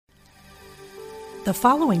The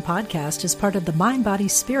following podcast is part of the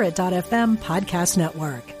MindBodySpirit.fm podcast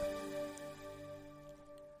network.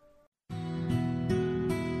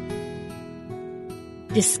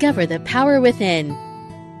 Discover the power within.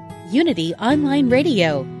 Unity Online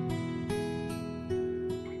Radio.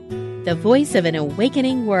 The voice of an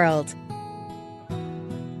awakening world.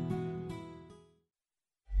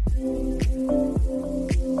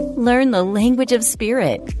 Learn the language of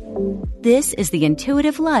spirit. This is The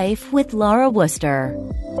Intuitive Life with Laura Wooster.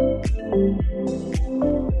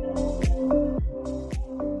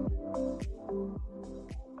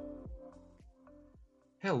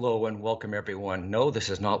 Hello and welcome, everyone. No,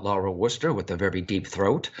 this is not Laura Wooster with a very deep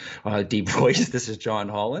throat, deep voice. This is John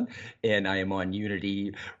Holland, and I am on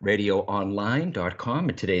UnityRadioOnline.com.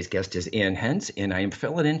 And today's guest is Ann Hentz, and I am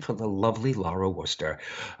filling in for the lovely Laura Wooster.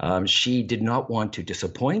 She did not want to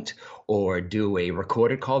disappoint or do a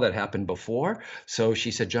recorded call that happened before. So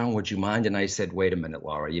she said, John, would you mind? And I said, wait a minute,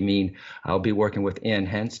 Laura, you mean I'll be working with Ann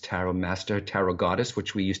Hentz, Tarot Master, Tarot Goddess,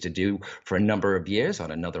 which we used to do for a number of years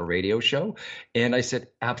on another radio show. And I said,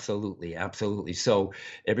 absolutely, absolutely. So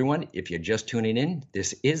everyone, if you're just tuning in,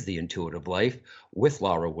 this is The Intuitive Life with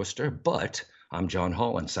Laura Wooster, but I'm John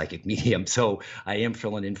Holland, psychic medium, so I am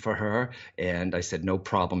filling in for her, and I said, no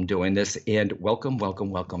problem doing this, and welcome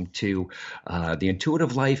to The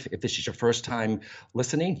Intuitive Life. If this is your first time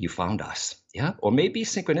listening, you found us, yeah? Or maybe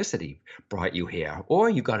synchronicity brought you here, or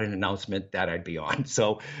you got an announcement that I'd be on.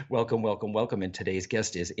 So welcome, and today's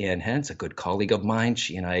guest is Ann Hentz, a good colleague of mine.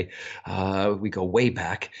 She and I, we go way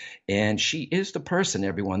back, and she is the person,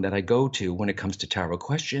 everyone, that I go to when it comes to tarot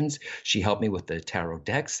questions. She helped me with the tarot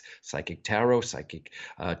decks, psychic tarot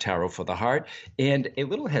for the heart. And a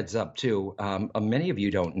little heads up too, many of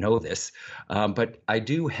you don't know this, but I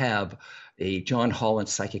do have a John Holland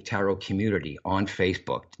Psychic Tarot community on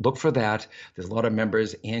Facebook. Look for that. There's a lot of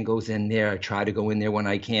members. Ann goes in there. I try to go in there when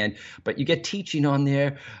I can. But you get teaching on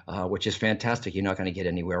there, which is fantastic. You're not going to get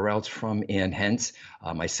anywhere else from Ann Hentz,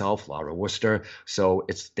 myself, Laura Wooster. So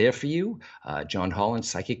it's there for you, John Holland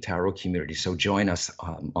Psychic Tarot community. So join us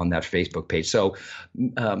on that Facebook page. So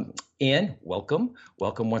Ann, welcome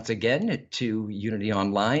once again to Unity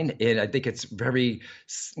Online. And I think it's very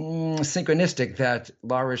synchronistic that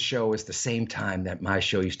Laura's show is the same time that my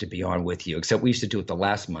show used to be on with you, except we used to do it the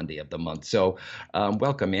last Monday of the month. So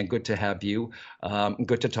welcome, Ann. Good to have you.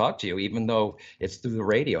 Good to talk to you, even though it's through the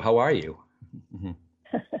radio. How are you?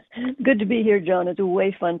 Good to be here, John. It's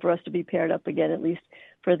way fun for us to be paired up again, at least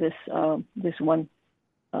for this one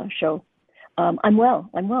show. I'm well.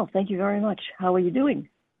 Thank you very much. How are you doing?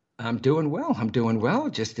 I'm doing well.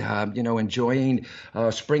 Just, enjoying,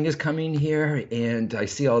 spring is coming here, and I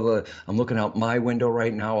see I'm looking out my window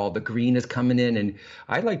right now, all the green is coming in, and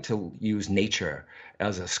I like to use nature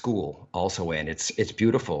as a school also, and it's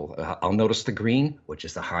beautiful. I'll notice the green, which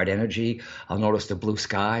is the heart energy. I'll notice the blue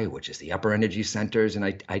sky, which is the upper energy centers, and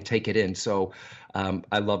I take it in. So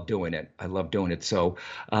I love doing it. So,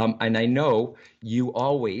 and I know you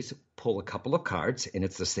always pull a couple of cards, and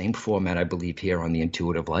it's the same format, I believe, here on The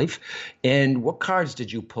Intuitive Life. And what cards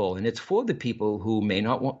did you pull? And it's for the people who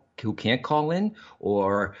who can't call in,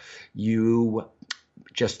 or you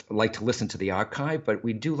just like to listen to the archive, but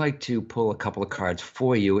we do like to pull a couple of cards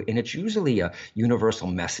for you, and it's usually a universal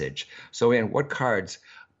message. So, Ann, what cards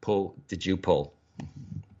did you pull?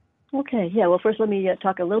 Okay, yeah, well, first let me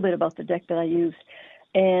talk a little bit about the deck that I used.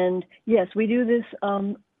 And yes, we do this.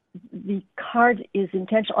 The card is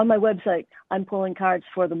intentional. On my website, I'm pulling cards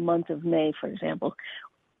for the month of May, for example.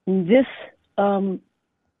 On this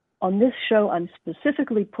show, I'm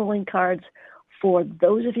specifically pulling cards for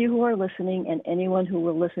those of you who are listening and anyone who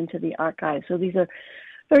will listen to the archive. So these are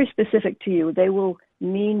very specific to you. They will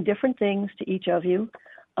mean different things to each of you.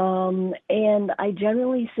 And I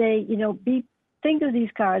generally say, think of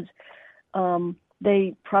these cards.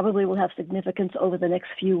 They probably will have significance over the next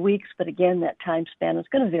few weeks, but again, that time span is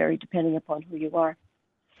going to vary depending upon who you are.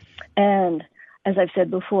 And as I've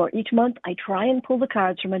said before, each month I try and pull the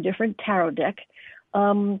cards from a different tarot deck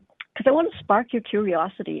because I want to spark your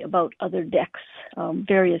curiosity about other decks,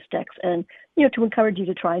 various decks, and to encourage you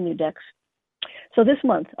to try new decks. So this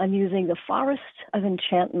month I'm using the Forest of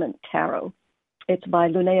Enchantment Tarot. It's by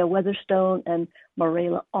Linnea Weatherstone and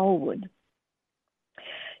Marilla Allwood.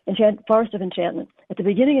 Forest of Enchantment. At the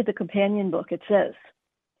beginning of the companion book, it says,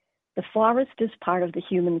 the forest is part of the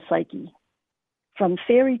human psyche. From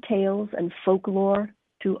fairy tales and folklore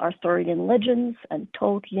to Arthurian legends and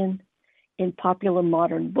Tolkien, in popular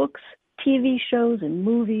modern books, TV shows, and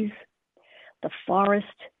movies, the forest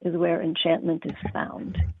is where enchantment is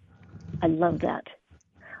found. I love that.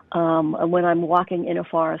 And when I'm walking in a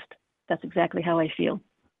forest, that's exactly how I feel.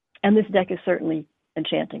 And this deck is certainly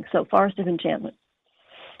enchanting. So Forest of Enchantment.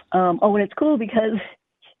 And it's cool because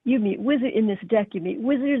you meet in this deck. You meet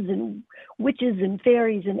wizards and witches and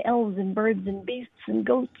fairies and elves and birds and beasts and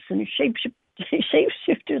ghosts and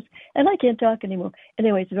shapeshifters. And I can't talk anymore.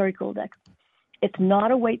 Anyway, it's a very cool deck. It's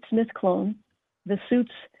not a Waite-Smith clone. The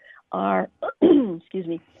suits are,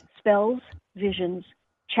 spells, visions,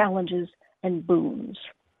 challenges, and boons.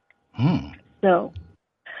 So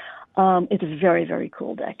it's a very, very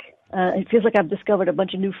cool deck. It feels like I've discovered a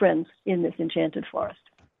bunch of new friends in this Enchanted Forest.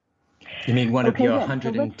 You mean one of your then.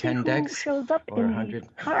 110 so decks? Who shows up or in 100? these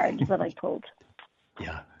cards that I pulled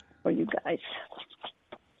for you guys?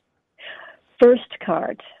 First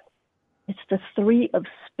card. It's the 3 of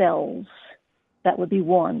Spells. That would be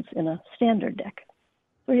wands in a standard deck.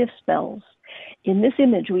 3 of Spells. In this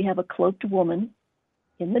image, we have a cloaked woman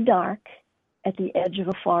in the dark at the edge of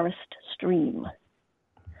a forest stream.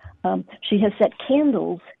 She has set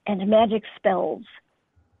candles and magic spells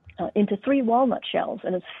into 3 walnut shells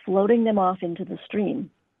and is floating them off into the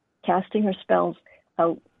stream, casting her spells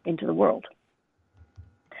out into the world.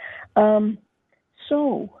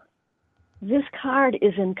 So this card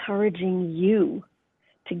is encouraging you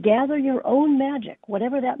to gather your own magic,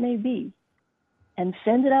 whatever that may be, and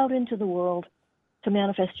send it out into the world to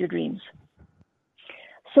manifest your dreams.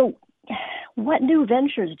 So what new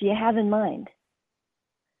ventures do you have in mind?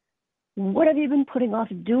 What have you been putting off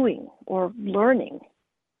doing or learning?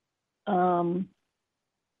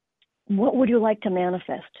 What would you like to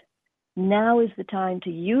manifest? Now is the time to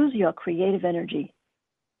use your creative energy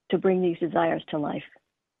to bring these desires to life.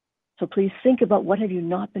 So please think about what have you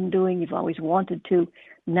not been doing you've always wanted to.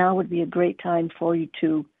 Now would be a great time for you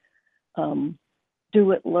to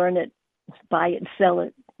do it, learn it, buy it, sell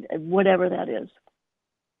it, whatever that is.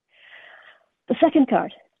 The second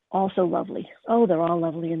card, also lovely. Oh, they're all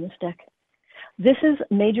lovely in this deck. This is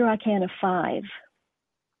Major Arcana 5,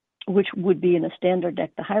 which would be in a standard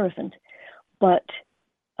deck, the Hierophant. But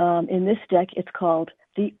in this deck, it's called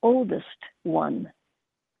the Oldest One.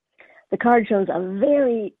 The card shows a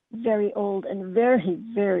very, very old and very,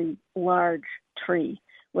 very large tree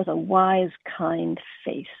with a wise, kind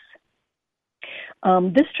face.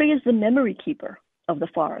 This tree is the memory keeper of the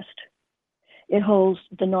forest. It holds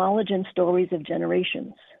the knowledge and stories of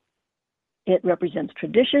generations. It represents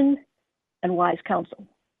tradition and wise counsel.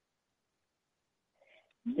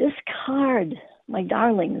 This card, my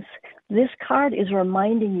darlings, this card is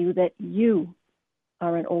reminding you that you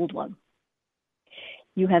are an old one.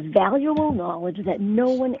 You have valuable knowledge that no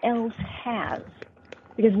one else has,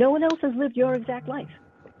 because no one else has lived your exact life.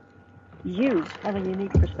 You have a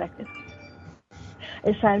unique perspective.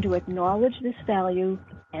 It's time to acknowledge this value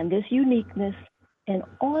and this uniqueness and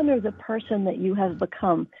honor the person that you have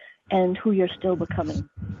become and who you're still becoming.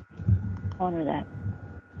 Honor that.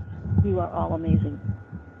 You are all amazing.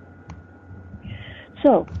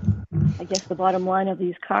 So, I guess the bottom line of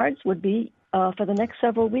these cards would be, for the next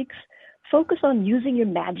several weeks, focus on using your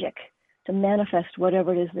magic to manifest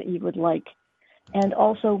whatever it is that you would like. And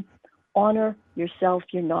also honor yourself,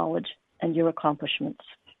 your knowledge, and your accomplishments.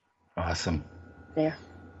 Awesome. There.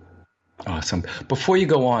 Awesome. Before you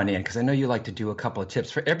go on, Ann, because I know you like to do a couple of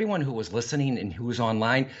tips. For everyone who was listening and who's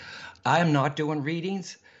online, I am not doing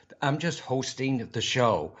readings. I'm just hosting the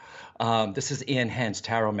show. This is Ann Hens,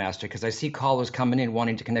 Tarot Master, because I see callers coming in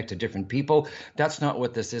wanting to connect to different people. That's not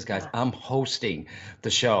what this is, guys. I'm hosting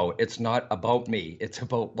the show. It's not about me. It's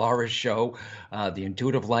about Laura's show, The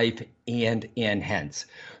Intuitive Life, and Ann Hens.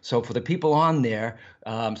 So for the people on there,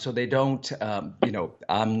 so they don't,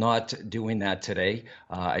 I'm not doing that today.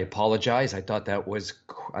 I apologize. I thought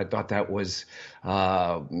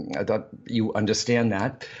you understand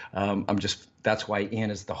that. That's why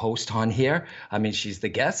Ann is the host on here. I mean, she's the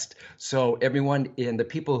guest. So everyone and the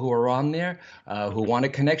people who are on there who want a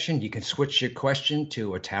connection, you can switch your question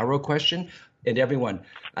to a tarot question. And everyone,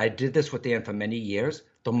 I did this with Ann for many years.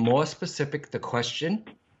 The more specific the question,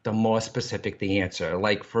 the more specific the answer.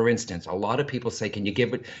 Like, for instance, a lot of people say, can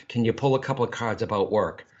you pull a couple of cards about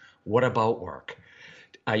work? What about work?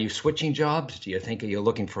 Are you switching jobs? Do you think you're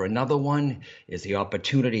looking for another one? Is the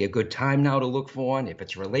opportunity a good time now to look for one? If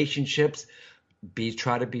it's relationships,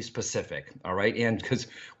 try to be specific, all right? And because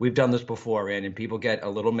we've done this before, and people get a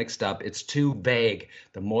little mixed up. It's too vague.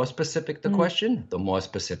 The more specific the question, the more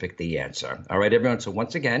specific the answer. All right, everyone? So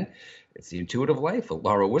once again, it's The Intuitive Life with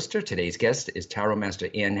Laura Worcester. Today's guest is Tarot Master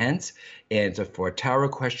Ann Hens, and it's for tarot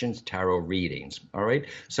questions, tarot readings, all right?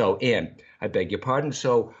 So, Ann, I beg your pardon.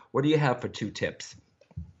 So what do you have for 2 tips?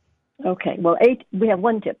 Okay, well, we have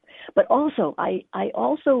 1 tip. But also, I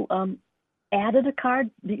also added a card,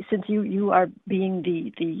 since you are being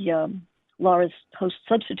the Laura's host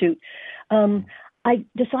substitute. I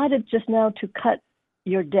decided just now to cut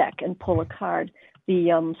your deck and pull a card,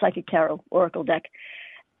 the Psychic Tarot Oracle deck,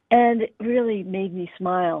 and it really made me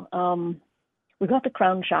smile. We got the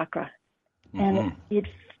crown chakra, and it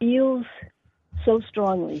feels so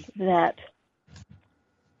strongly that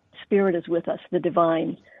spirit is with us, the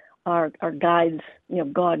divine, our guides,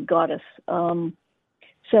 God, goddess.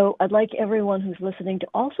 So I'd like everyone who's listening to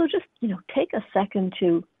also just, take a second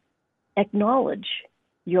to acknowledge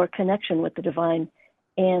your connection with the divine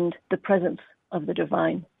and the presence of the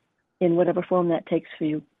divine in whatever form that takes for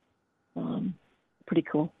you. Pretty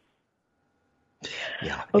cool.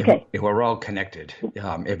 Yeah. Okay. We're all connected.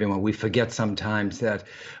 Everyone, we forget sometimes that.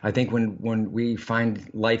 I think when we find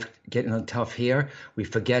life getting tough here, we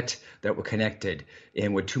forget that we're connected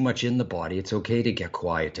and we're too much in the body. It's okay to get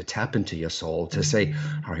quiet, to tap into your soul, to say,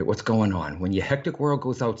 all right, what's going on? When your hectic world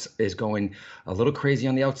is going a little crazy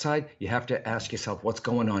on the outside, you have to ask yourself, what's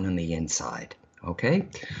going on the inside? Okay.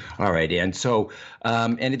 All right. And so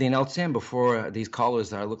anything else, Sam, before these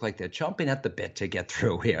callers look like they're chomping at the bit to get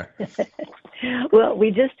through here? Well,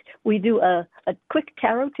 we do a quick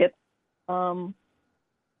tarot tip for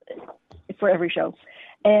every show.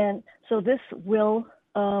 And so this will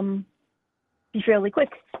be fairly quick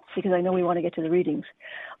because I know we want to get to the readings.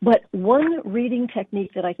 But one reading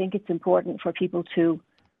technique that I think it's important for people to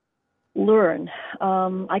learn,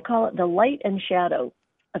 I call it the light and shadow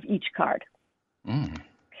of each card. And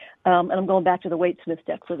I'm going back to the Waite-Smith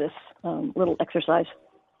deck for this little exercise.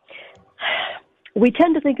 We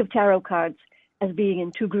tend to think of tarot cards as being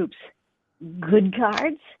in two groups, good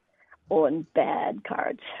cards or bad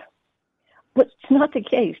cards. But it's not the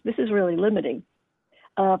case. This is really limiting.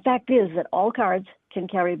 Fact is that all cards can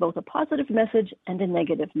carry both a positive message and a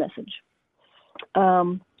negative message.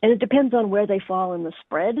 And it depends on where they fall in the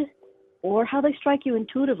spread or how they strike you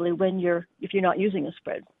intuitively if you're not using a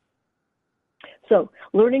spread. So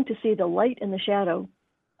learning to see the light and the shadow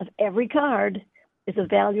of every card is a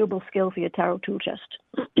valuable skill for your tarot tool chest.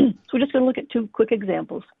 So we're just going to look at two quick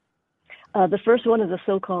examples. The first one is a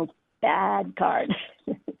so-called bad card,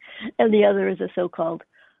 and the other is a so-called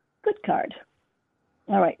good card.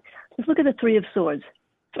 All right, let's look at the Three of Swords.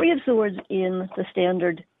 Three of Swords in the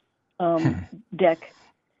standard deck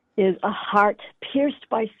is a heart pierced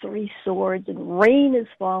by three swords, and rain is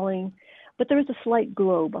falling, but there is a slight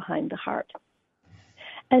glow behind the heart.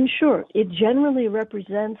 And sure, it generally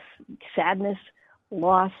represents sadness,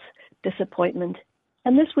 loss, disappointment,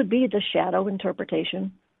 and this would be the shadow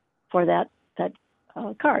interpretation for that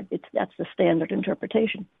card. That's the standard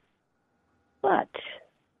interpretation. But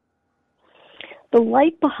the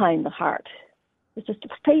light behind the heart, it's just a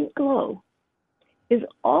faint glow, is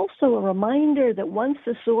also a reminder that once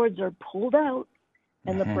the swords are pulled out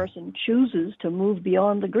and the person chooses to move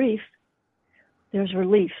beyond the grief, there's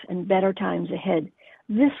relief and better times ahead.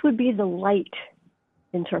 This would be the light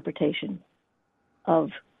interpretation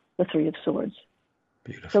of the Three of Swords.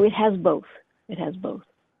 Beautiful. So it has both. It has both.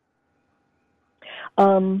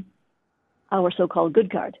 Our so-called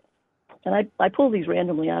good card. And I pull these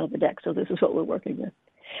randomly out of the deck, so this is what we're working with.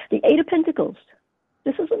 The Eight of Pentacles.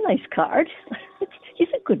 This is a nice card. He's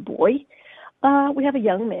a good boy. We have a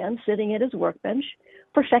young man sitting at his workbench,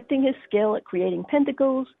 perfecting his skill at creating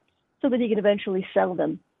pentacles so that he can eventually sell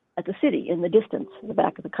them at the city in the distance, in the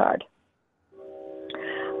back of the card.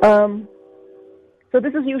 So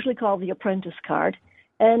this is usually called the apprentice card,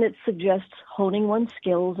 and it suggests honing one's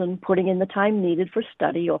skills and putting in the time needed for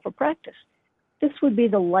study or for practice. This would be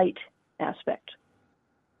the light aspect.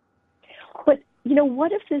 But,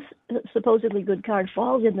 what if this supposedly good card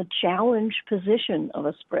falls in the challenge position of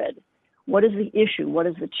a spread? What is the issue? What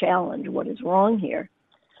is the challenge? What is wrong here?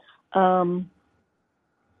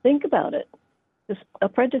 Think about it. This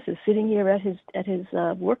apprentice is sitting here at his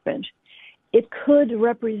workbench. It could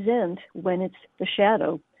represent, when it's the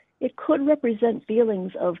shadow, it could represent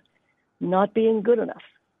feelings of not being good enough,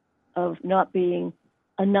 of not being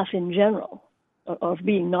enough in general, of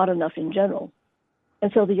being not enough in general.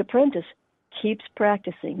 And so the apprentice keeps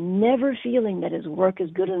practicing, never feeling that his work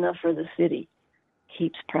is good enough for the city,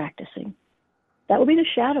 keeps practicing. That would be the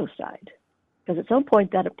shadow side, because at some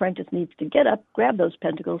point that apprentice needs to get up, grab those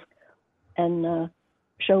pentacles, and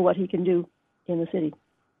show what he can do in the city.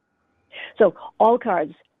 So all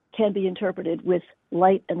cards can be interpreted with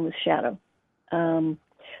light and with shadow.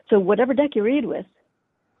 So whatever deck you read with,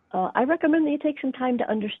 I recommend that you take some time to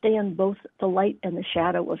understand both the light and the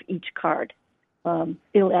shadow of each card.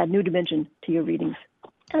 It'll add new dimension to your readings.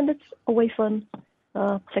 And it's a way fun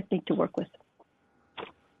technique to work with.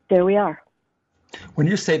 There we are. When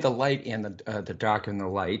you say the light and the dark and the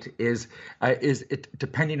light, is it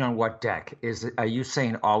depending on what deck? Are you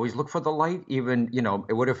saying always look for the light? Even,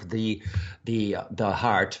 what if the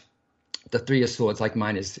heart, the Three of Swords, like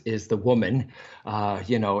mine is the woman,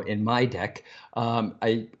 in my deck,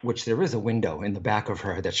 which there is a window in the back of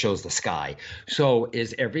her that shows the sky. So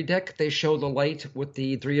is every deck they show the light with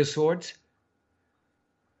the Three of Swords?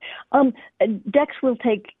 Decks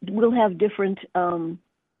will have different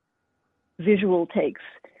visual takes.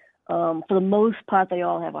 For the most part, they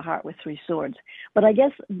all have a heart with three swords. But I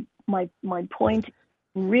guess my point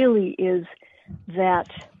really is that,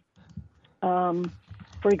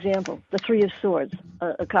 for example, the Three of Swords,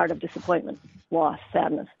 a card of disappointment, loss,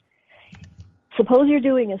 sadness. Suppose you're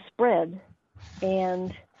doing a spread,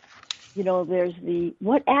 and there's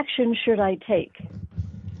what action should I take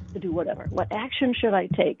to do whatever? What action should I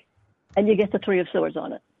take? And you get the Three of Swords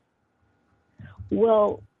on it.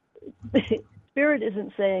 Well, Spirit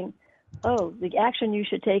isn't saying, oh, the action you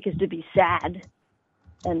should take is to be sad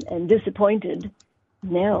and disappointed.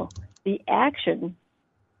 No, the action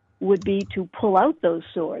would be to pull out those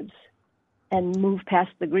swords and move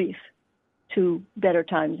past the grief to better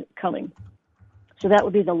times coming. So that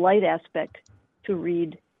would be the light aspect to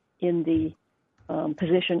read in the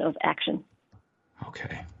position of action.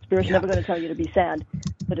 Okay. Spirit's never going to tell you to be sad,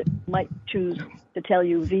 but it might choose to tell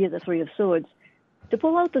you via the Three of Swords to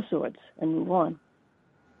pull out the swords and move on.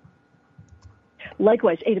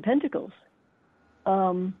 Likewise, Eight of Pentacles.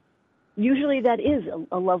 Usually that is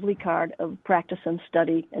a lovely card of practice and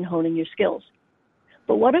study and honing your skills.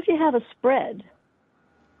 But what if you have a spread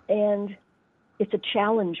and it's a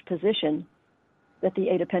challenge position that the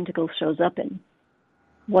Eight of Pentacles shows up in?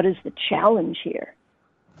 What is the challenge here?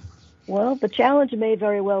 Well, the challenge may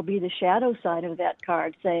very well be the shadow side of that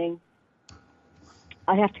card saying,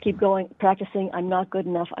 I have to keep going, practicing. I'm not good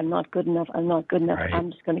enough. I'm not good enough. I'm not good enough. Right. I'm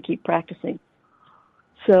just going to keep practicing.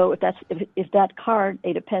 So if that card,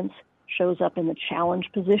 Eight of Pence, shows up in the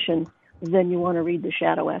challenge position, then you want to read the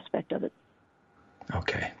shadow aspect of it.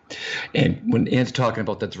 Okay. And when Anne's talking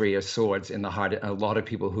about the Three of Swords in the heart, a lot of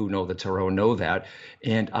people who know the tarot know that.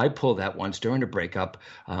 And I pulled that once during a breakup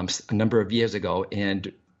a number of years ago,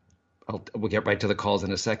 and we'll get right to the calls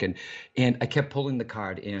in a second. And I kept pulling the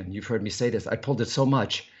card, and you've heard me say this. I pulled it so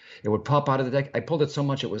much, it would pop out of the deck. I pulled it so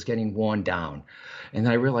much, it was getting worn down. And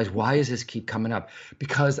then I realized, why does this keep coming up?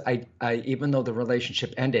 Because I even though the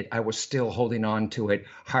relationship ended, I was still holding on to it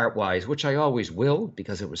heart-wise, which I always will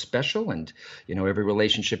because it was special. And, every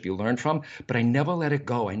relationship you learn from. But I never let it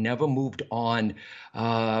go. I never moved on.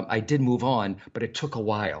 I did move on, but it took a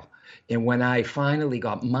while. And when I finally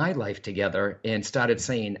got my life together and started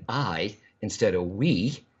saying I instead of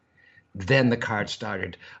we, then the card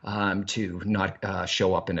started to not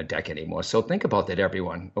show up in a deck anymore. So think about that,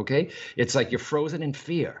 everyone, okay? It's like you're frozen in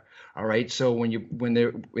fear, all right? So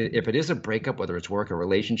if it is a breakup, whether it's work or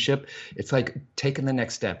relationship, it's like taking the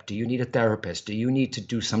next step. Do you need a therapist? Do you need to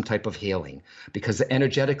do some type of healing? Because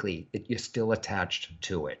energetically, you're still attached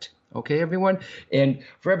to it. Okay, everyone? And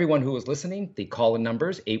for everyone who is listening, the call-in number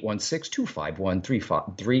is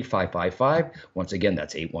 816-251-3555. Once again,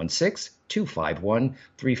 that's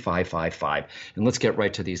 816-251-3555. And let's get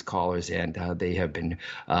right to these callers. And they have been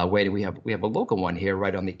waiting. We have a local one here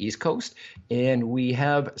right on the East Coast. And we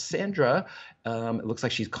have Sandra. It looks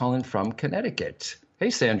like she's calling from Connecticut.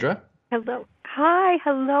 Hey, Sandra. Hello. Hi.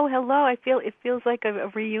 Hello. It feels like a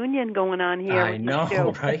reunion going on here. I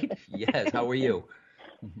know, right? Yes. How are you?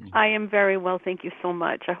 I am very well, thank you so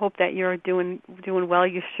much. I hope that you're doing well.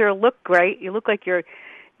 You sure look great. You look like you're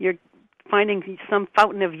finding some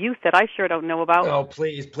fountain of youth that I sure don't know about. Oh,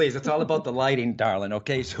 please. It's all about the lighting, darling.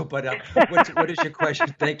 Okay. So, but what is your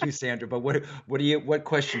question? Thank you, Sandra. But what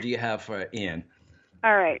question do you have for Anne?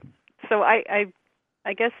 All right. So I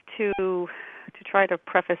guess to try to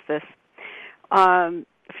preface this, a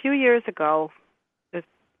few years ago,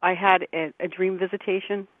 I had a dream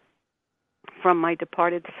visitation from my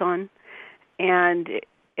departed son, and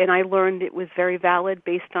I learned it was very valid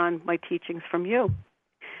based on my teachings from you.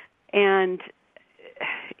 And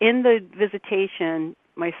in the visitation,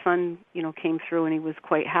 my son, came through, and he was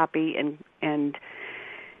quite happy, and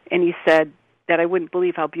he said that I wouldn't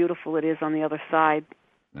believe how beautiful it is on the other side.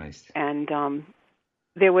 Nice. And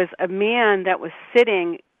there was a man that was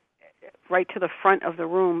sitting right to the front of the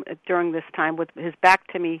room during this time with his back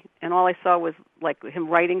to me, and all I saw was like him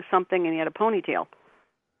writing something, and he had a ponytail.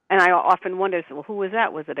 And I often wondered, well, who was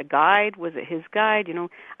that? Was it a guide? Was it his guide?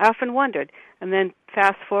 I often wondered. And then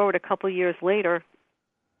fast forward a couple of years later,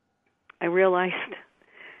 I realized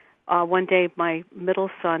one day my middle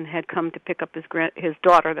son had come to pick up his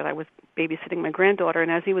daughter, that I was babysitting my granddaughter,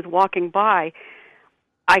 and as he was walking by,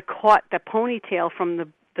 I caught the ponytail from the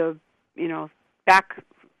back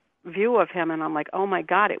view of him, and I'm like, oh my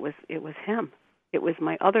God, it was him. It was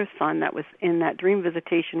my other son that was in that dream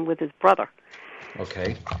visitation with his brother.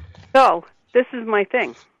 Okay. So this is my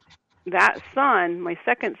thing. That son, my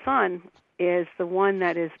second son, is the one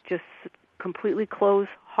that is just completely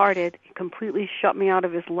closed-hearted, completely shut me out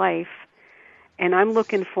of his life, and I'm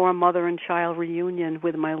looking for a mother and child reunion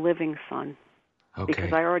with my living son. Okay.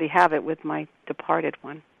 Because I already have it with my departed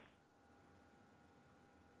one.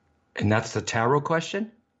 And that's the tarot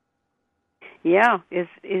question? Yeah.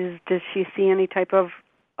 Does she see any type of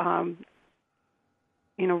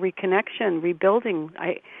reconnection, rebuilding?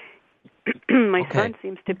 My son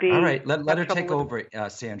seems to be. All right, let her take over,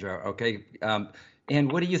 Sandra. Okay,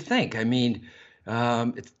 and what do you think? I mean,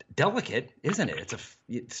 it's delicate, isn't it?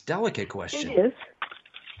 It's a delicate question.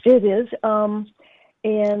 It is.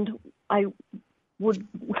 And I would,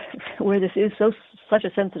 where this is such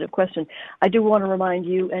a sensitive question, I do want to remind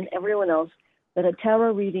you and everyone else that a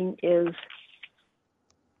tarot reading is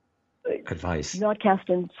advice, not cast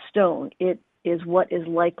in stone. It is what is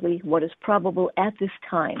likely, what is probable at this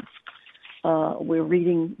time. We're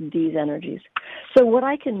reading these energies. So what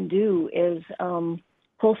I can do is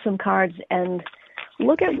pull some cards and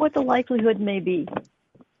look at what the likelihood may be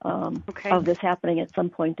of this happening at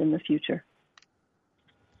some point in the future.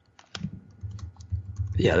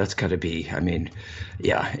 Yeah, that's got to be, and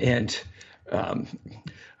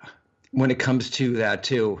when it comes to that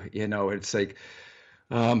too, it's like,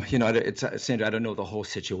 it's Sandra, I don't know the whole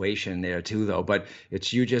situation there too, though, but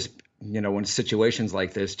it's you just, in situations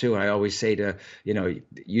like this too, I always say to,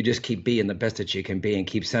 you just keep being the best that you can be and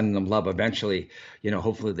keep sending them love. Eventually,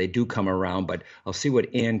 hopefully they do come around, but I'll see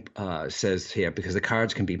what Ann says here, because the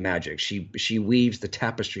cards can be magic. She weaves the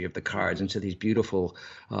tapestry of the cards into these beautiful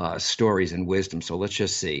stories and wisdom. So let's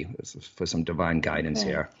just see for some divine guidance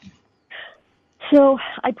here. So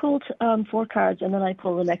I pulled 4 cards, and then I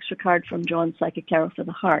pulled an extra card from John's Psychic Tarot for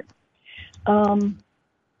the Heart.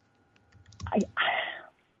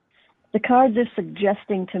 The cards are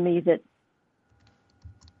suggesting to me that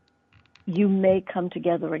you may come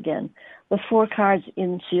together again. The 4 cards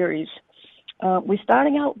in series. We're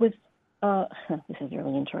starting out with, this is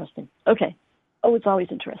really interesting. Okay. Oh, it's always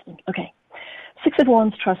interesting. Okay. 6 of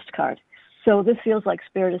Wands, trust card. So this feels like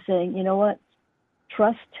Spirit is saying, you know what?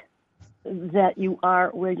 Trust that you are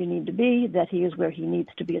where you need to be, that he is where he needs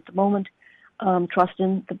to be at the moment. Trust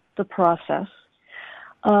in the process.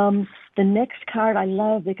 The next card I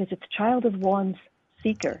love because it's Child of Wands,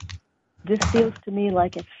 Seeker. This feels to me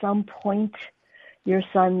like at some point your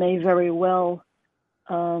son may very well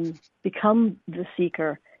become the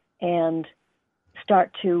seeker and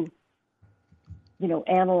start to,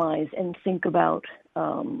 analyze and think about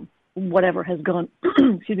whatever has gone,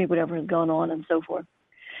 whatever has gone on and so forth.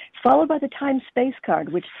 Followed by the time-space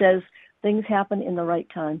card, which says things happen in the right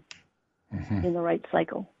time, in the right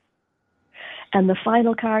cycle. And the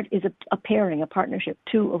final card is a pairing, a partnership,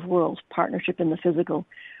 2 of Worlds, partnership in the physical,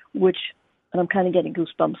 which, and I'm kind of getting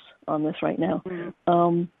goosebumps on this right now,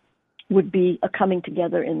 would be a coming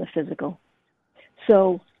together in the physical.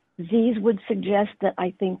 So these would suggest that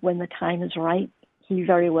I think when the time is right, he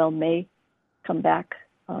very well may come back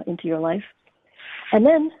into your life. And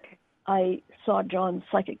then I saw John's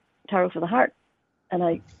Psychic Tarot for the Heart, and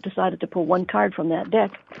I decided to pull 1 card from that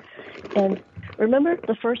deck. And remember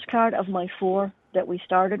the first card of my 4 that we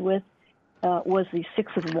started with was the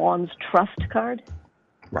 6 of Wands Trust card.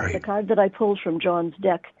 Right. The card that I pulled from John's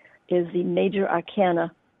deck is the Major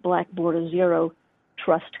Arcana Black Border 0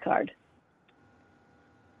 Trust card.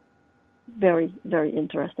 Very, very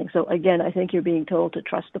interesting. So again, I think you're being told to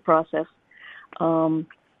trust the process.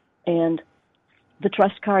 And the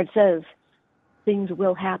trust card says things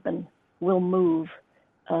will happen, will move,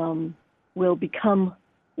 will become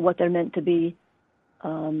what they're meant to be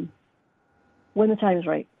when the time is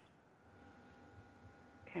right.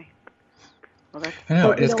 Okay. Well, I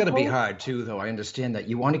know it's going to be hard too, though. I understand that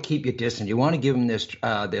you want to keep your distance, you want to give them this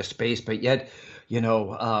their space, but yet, see,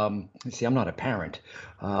 I'm not a parent.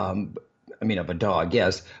 Of a dog,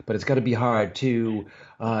 yes, but it's got to be hard to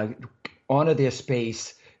honor their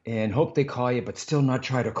space and hope they call you, but still not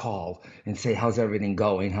try to call and say, how's everything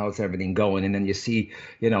going? And then you see,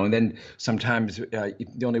 and then sometimes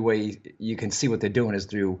the only way you can see what they're doing is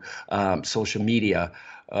through social media.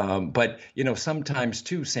 But, sometimes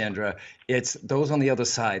too, Sandra, it's those on the other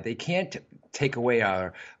side. They can't take away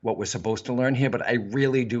what we're supposed to learn here, but I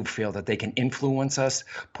really do feel that they can influence us,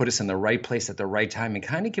 put us in the right place at the right time, and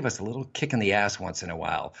kind of give us a little kick in the ass once in a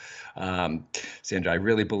while. Sandra, I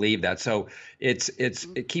really believe that. So it's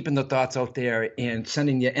keeping the thoughts out there and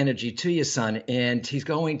sending your energy to your son, and he's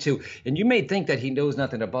going to. And you may think that he knows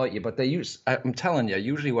nothing about you, but I'm telling you,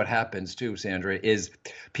 usually what happens too, Sandra, is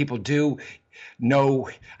people do know.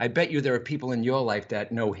 I bet you there are people in your life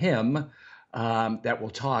that know him, that will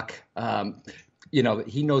talk.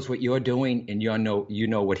 He knows what you're doing, and you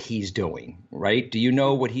know what he's doing, right? Do you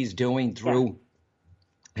know what he's doing through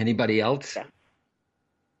anybody else? Yeah.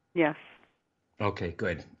 Yes. Okay,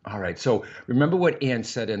 good. All right. So remember what Ann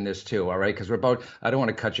said in this too, all right? Because I don't want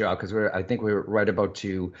to cut you out because I think we're right about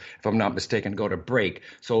to, if I'm not mistaken, go to break.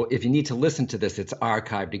 So if you need to listen to this, it's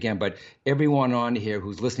archived again. But everyone on here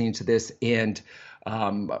who's listening to this and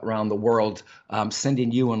around the world,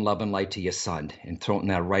 sending you and love and light to your son and throwing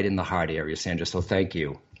that right in the heart area, Sandra. So thank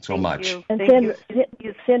you so much. You. And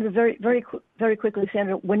Sandra, very quickly,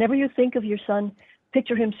 Sandra, whenever you think of your son,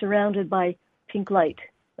 picture him surrounded by pink light.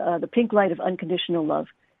 The pink light of unconditional love.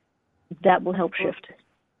 That will help shift.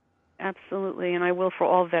 Absolutely, and I will for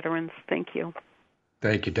all veterans. Thank you.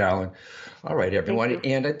 Thank you, darling. All right, everyone.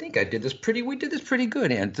 And I think we did this pretty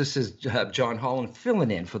good. And this is John Holland filling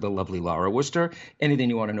in for the lovely Laura Worcester. Anything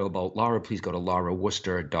you want to know about Laura, please go to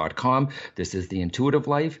lauraworcester.com. This is The Intuitive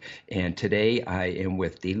Life. And today I am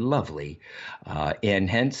with the lovely Ann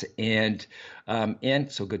Hentz. And Ann,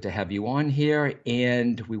 so good to have you on here.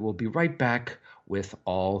 And we will be right back with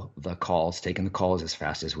all the calls, taking the calls as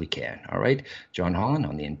fast as we can. All right, John Holland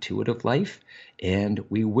on The Intuitive Life, and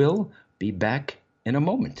we will be back in a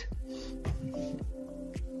moment.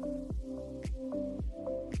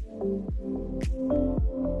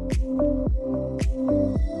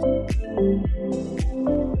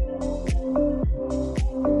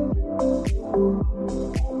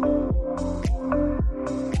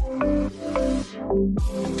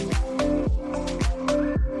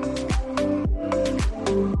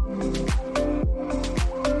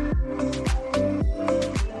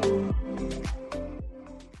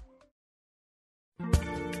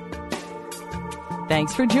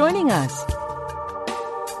 Thanks for joining us.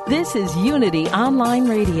 This is Unity Online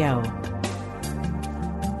Radio,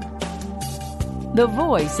 the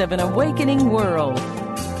voice of an awakening world.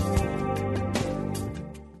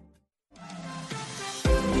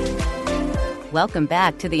 Welcome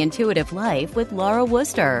back to The Intuitive Life with Laura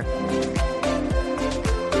Worcester.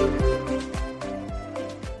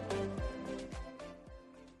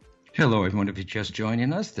 Hello, everyone. If you're just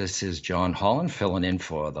joining us, this is John Holland filling in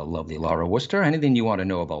for the lovely Laura Worcester. Anything you want to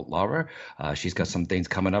know about Laura, she's got some things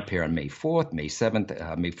coming up here on May 4th, May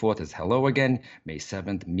 7th. May 4th is Hello Again. May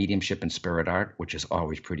 7th, Mediumship and Spirit Art, which is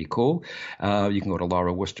always pretty cool. You can go to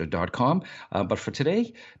lauraworcester.com. But for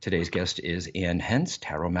today's guest is Ann Hentz,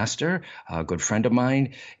 Tarot Master, a good friend of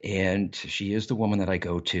mine. And she is the woman that I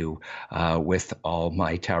go to with all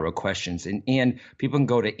my tarot questions. And Ann, people can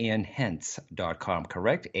go to annhentz.com,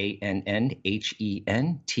 correct? ANNHENT,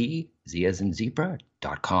 Z as in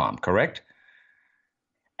zebra.com, correct?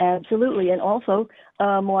 Absolutely. And also,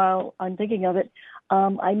 while I'm thinking of it,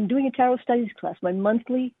 I'm doing a tarot studies class. My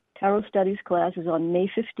monthly tarot studies class is on May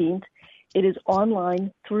 15th. It is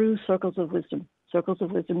online through Circles of Wisdom,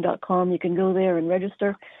 circlesofwisdom.com. You can go there and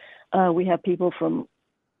register. We have people from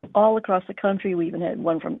all across the country. We even had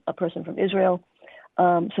a person from Israel.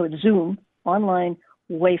 So it's Zoom, online,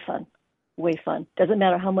 way fun. Doesn't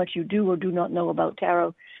matter how much you do or do not know about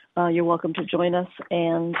tarot. You're welcome to join us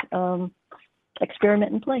and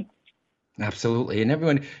experiment and play. Absolutely. And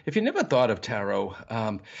everyone, if you never thought of tarot,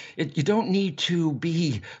 you don't need to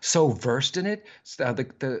be so versed in it.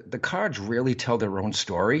 The cards really tell their own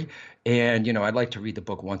story. And, I'd like to read the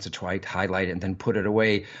book once or twice, highlight it, and then put it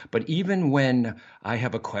away. But even when I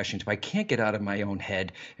have a question, if I can't get out of my own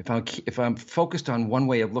head, if I'm focused on one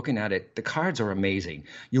way of looking at it, the cards are amazing.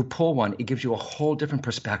 You pull one, it gives you a whole different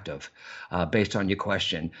perspective based on your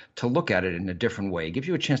question to look at it in a different way. It gives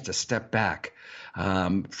you a chance to step back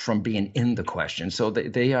from being in the question. So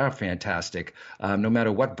they are fantastic, no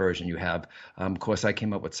matter what version you have. Of course, I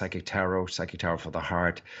came up with Psychic Tarot for the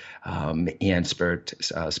Heart, and Spirit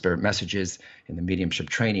Messages in the Mediumship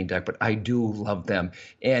Training Deck, but I do love them.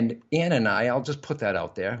 And Ann and I'll just put that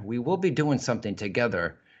out there, we will be doing something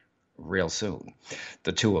together real soon,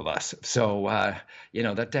 the two of us. So,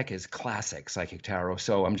 that deck is classic, Psychic Tarot.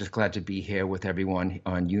 So I'm just glad to be here with everyone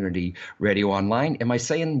on Unity Radio Online. Am I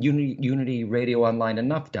saying Unity Radio Online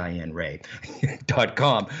enough,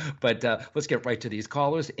 DianeRay.com? But let's get right to these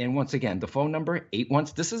callers. And once again, the phone number,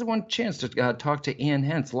 this is one chance to talk to Ann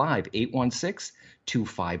Hentz live,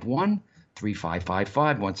 816-251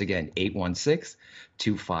 816-251-3555. Once again,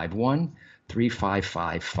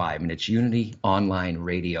 816-251-3555. And it's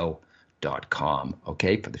unityonlineradio.com,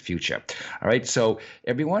 okay, for the future. All right, so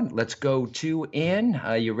everyone, let's go to Ann.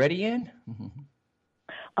 Are you ready, Ann?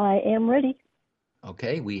 I am ready.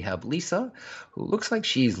 Okay, we have Lisa, who looks like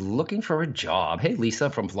she's looking for a job. Hey,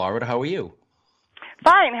 Lisa from Florida, how are you?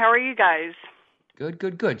 Fine, how are you guys? Good,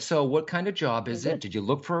 good, good. So what kind of job is it? Did you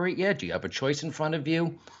look for it yet? Do you have a choice in front of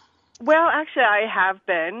you? Well, actually, I have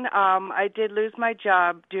been. I did lose my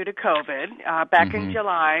job due to COVID back in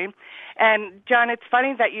July. And, John, it's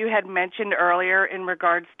funny that you had mentioned earlier in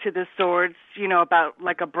regards to the swords, about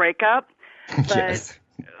like a breakup. But, Yes.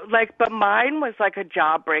 But mine was like a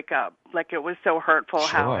job breakup. Like it was so hurtful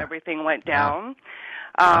how everything went down.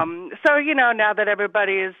 So, now that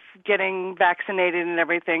everybody is getting vaccinated and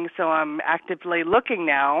everything, so I'm actively looking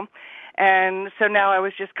now. And so now I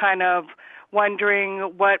was just kind of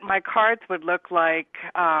wondering what my cards would look like,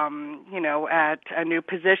 at a new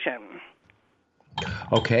position.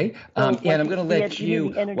 Okay. And I'm going to let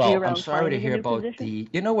you, I'm sorry to hear about position?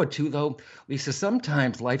 you know what, too, though, Lisa,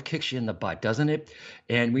 sometimes life kicks you in the butt, doesn't it?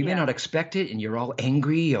 And we may not expect it, and you're all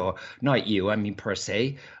angry, or not you, I mean, per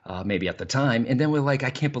se, maybe at the time. And then we're like, I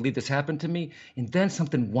can't believe this happened to me. And then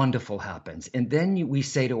something wonderful happens. And then we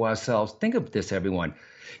say to ourselves, think of this, everyone.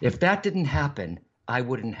 If that didn't happen, I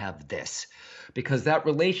wouldn't have this. Because that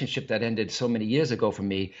relationship that ended so many years ago for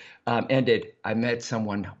me ended, I met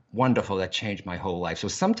someone wonderful that changed my whole life. So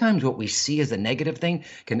sometimes what we see as a negative thing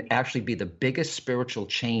can actually be the biggest spiritual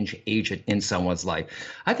change agent in someone's life.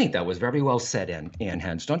 I think that was very well said, Ann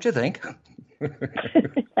Hens, don't you think?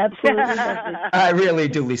 Absolutely. I really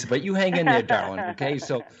do, Lisa, but you hang in there, darling, okay?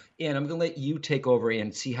 So, Ann, I'm going to let you take over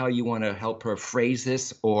and see how you want to help her phrase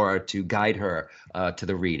this or to guide her to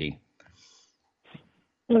the reading.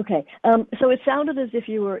 Okay. So it sounded as if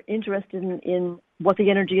you were interested in what the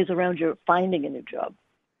energy is around your finding a new job.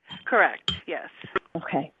 Correct, yes.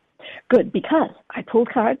 Okay. Good, because I pulled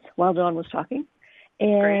cards while Dawn was talking,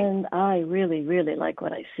 and Great. I really, really like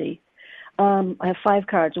what I see. I have 5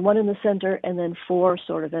 cards, 1 in the center and then 4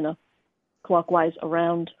 sort of in a clockwise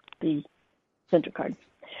around the center card.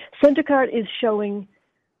 Center card is showing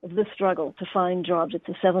the struggle to find jobs. It's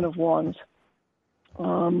the 7 of Wands.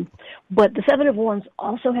 But the 7 of Wands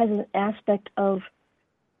also has an aspect of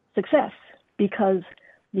success because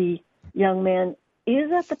the young man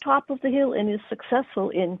is at the top of the hill and is successful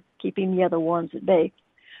in keeping the other wands at bay.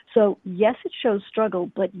 So, yes, it shows struggle,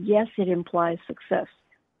 but yes, it implies success.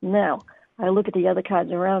 Now, I look at the other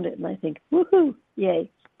cards around it and I think, woohoo, yay.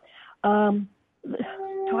 The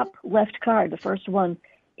top left card, the first one,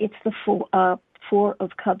 it's the 4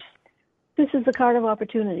 of Cups. This is the card of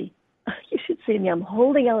opportunity. You should see me. I'm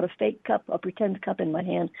holding out a fake cup, a pretend cup in my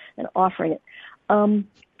hand and offering it.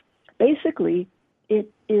 Basically,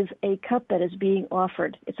 it is a cup that is being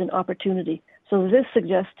offered. It's an opportunity. So this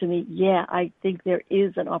suggests to me, yeah, I think there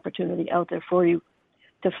is an opportunity out there for you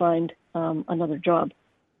to find another job.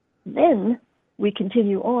 Then we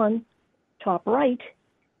continue on, top right,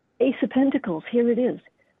 Ace of Pentacles. Here it is.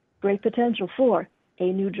 Great potential for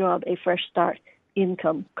a new job, a fresh start,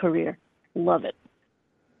 income, career. Love it.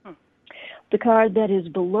 The card that is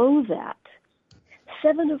below that,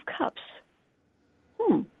 7 of Cups.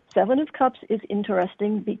 7 of Cups is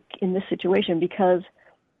interesting in this situation because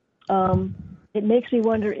it makes me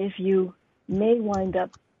wonder if you may wind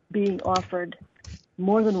up being offered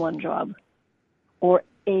more than one job, or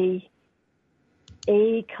a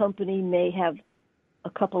company may have a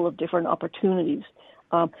couple of different opportunities.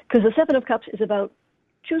 Because the 7 of Cups is about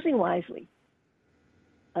choosing wisely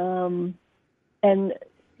and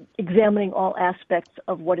examining all aspects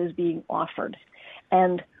of what is being offered.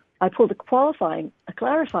 And I pulled a clarifying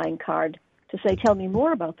card to say, tell me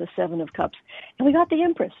more about the 7 of Cups. And we got the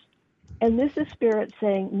Empress. And this is Spirit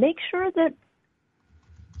saying, make sure that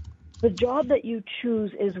the job that you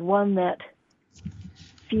choose is one that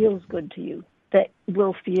feels good to you, that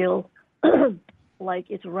will feel like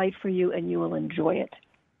it's right for you and you will enjoy it.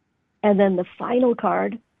 And then the final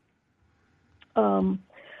card,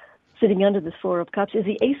 sitting under this 4 of Cups, is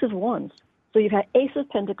the Ace of Wands. So you've had Ace of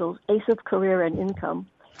Pentacles, Ace of Career and Income,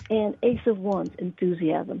 and Ace of Wands,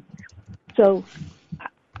 Enthusiasm. So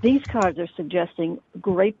these cards are suggesting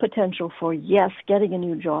great potential for, yes, getting a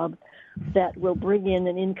new job that will bring in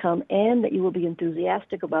an income and that you will be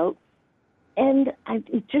enthusiastic about. And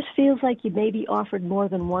it just feels like you may be offered more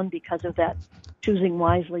than one because of that choosing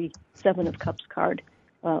wisely 7 of Cups card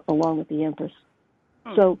along with the Empress.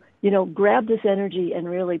 So, grab this energy and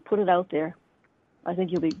really put it out there. I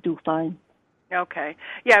think you'll do fine. Okay.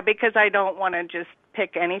 Yeah, because I don't want to just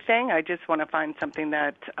pick anything. I just want to find something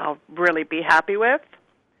that I'll really be happy with.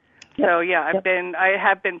 Yep. So yeah, I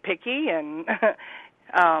have been picky, and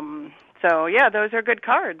so yeah, those are good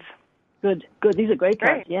cards. Good. These are great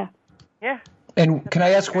cards. Yeah. And can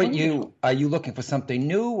I ask are you looking for something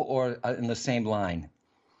new or in the same line?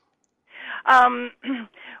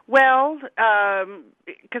 Well,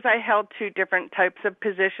 because I held two different types of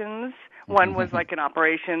positions. One was like in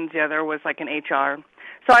operations, the other was like in HR.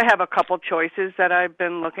 So I have a couple choices that I've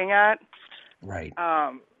been looking at. Right.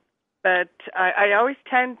 But I always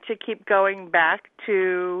tend to keep going back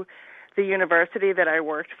to the university that I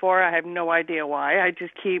worked for. I have no idea why. I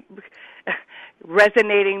just keep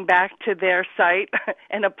resonating back to their site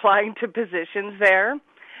and applying to positions there.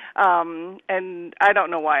 And I don't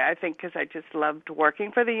know why. I think because I just loved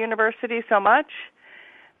working for the university so much.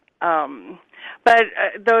 But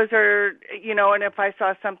those are, and if I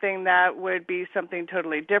saw something that would be something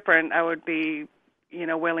totally different, I would be,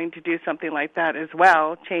 willing to do something like that as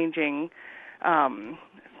well, changing,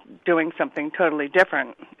 doing something totally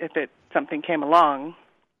different if something came along.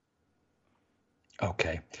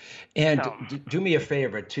 Okay. And do me a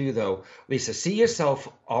favor too, though, Lisa, see yourself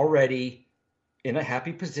already in a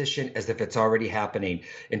happy position as if it's already happening,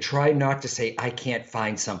 and try not to say, I can't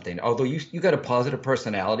find something. Although you got a positive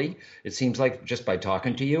personality, it seems like, just by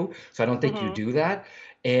talking to you. So I don't think you do that.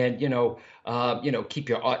 And, keep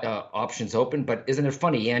your options open. But isn't it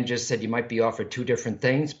funny? Ann just said you might be offered two different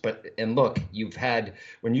things. And look,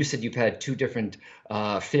 when you said you've had two different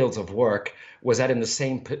fields of work, was that in the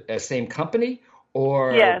same company?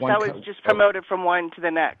 Or yes, I was just promoted from one to the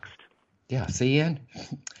next. Yeah, see, Ann?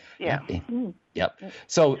 Yeah. Yep.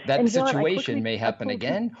 So that situation may happen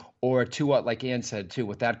again, or like Ann said too,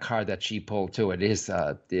 with that card that she pulled too, it is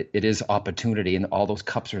opportunity, and all those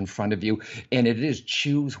cups are in front of you, and it is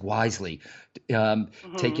choose wisely.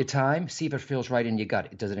 Take your time, see if it feels right in your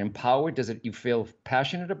gut. Does it empower? You feel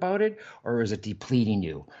passionate about it, or is it depleting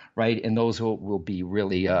you? Right, and those will be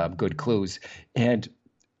really good clues. And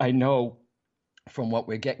I know from what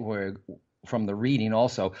from the reading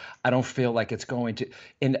also, I don't feel like it's going to,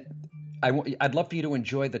 and I'd love for you to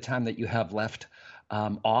enjoy the time that you have left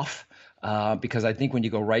off, because I think when you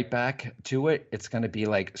go right back to it, it's going to be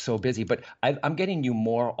like so busy. But I'm getting you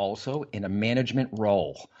more also in a management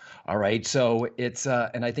role. All right. So it's,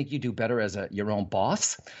 and I think you do better as your own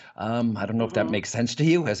boss. I don't know if that makes sense to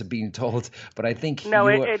you as being told, but I think. No,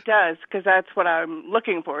 it does, because that's what I'm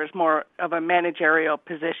looking for, is more of a managerial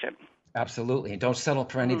position. Absolutely. And don't settle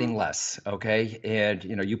for anything less. Okay. And,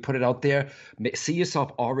 you put it out there, see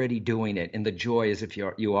yourself already doing it. And the joy is if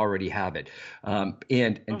you already have it.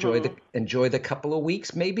 And enjoy the couple of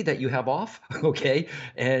weeks maybe that you have off. Okay.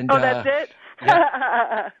 And, that's it.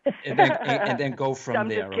 Yeah. and then go from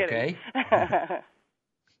there. Okay.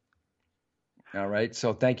 All right.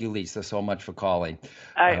 So thank you, Lisa, so much for calling.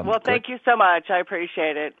 All right. Well, thank you so much. I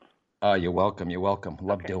appreciate it. Oh, you're welcome. You're welcome.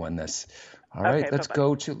 Love doing this. All right, let's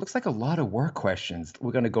go to, looks like a lot of work questions.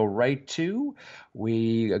 We're going to go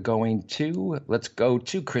let's go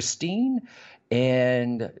to Christine,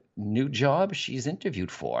 and new job she's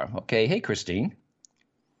interviewed for. Okay, hey, Christine.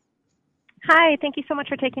 Hi, thank you so much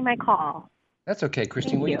for taking my call. That's okay,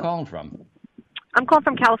 Christine. Where are you calling from? I'm calling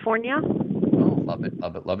from California. Oh, love it,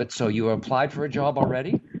 love it, love it. So you applied for a job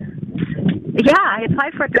already? Yeah, I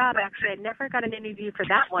applied for a job, actually. I never got an interview for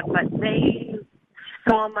that one, but they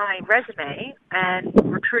saw my resume and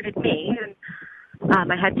recruited me,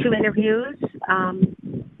 and I had 2 interviews, and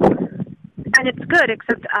it's good,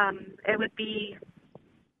 except it would be,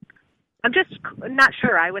 I'm just not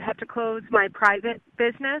sure. I would have to close my private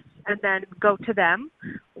business and then go to them,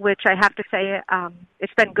 which I have to say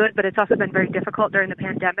it's been good, but it's also been very difficult during the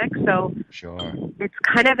pandemic, so sure, it's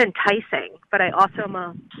kind of enticing, but I also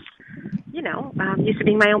am used to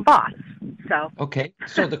being my own boss. So. Okay,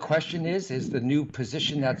 so the question is the new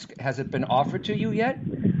position has it been offered to you yet?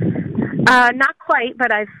 Not quite,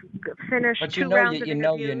 but I've finished but 2 rounds of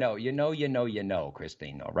interviews. You know,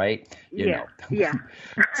 Christine, all right? You know. Yeah.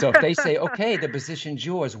 So if they say, okay, the position's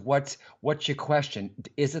yours, what's your question?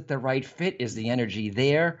 Is it the right fit? Is the energy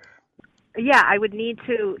there? Yeah, I would need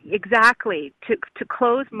to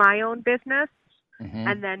close my own business.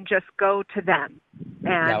 And then just go to them.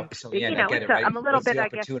 And, now, right? I'm a little bit, I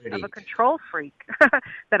guess, of a control freak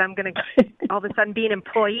that I'm going to all of a sudden be an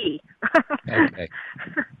employee. Okay.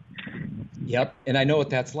 Yep. And I know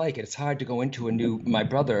what that's like. It's hard to go into my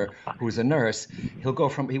brother, who's a nurse,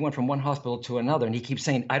 he went from one hospital to another, and he keeps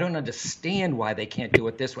saying, I don't understand why they can't do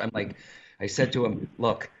it this way. I said to him,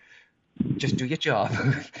 look, just do your job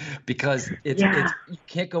because it's you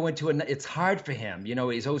can't go into it. It's hard for him. You know,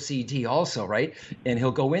 he's OCD also, right? And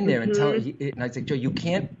he'll go in there and tell. And I say, Joe, you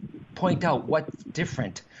can't point out what's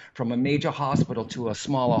different from a major hospital to a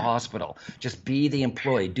smaller hospital. Just be the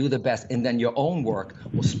employee, do the best, and then your own work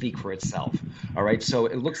will speak for itself. All right. So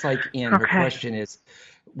it looks like, Ann, her question is,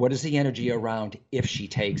 what is the energy around if she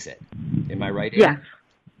takes it? Am I right, Ann?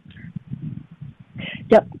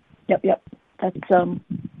 Yeah. Yep. That's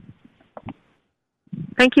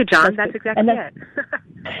Thank you, John. That's exactly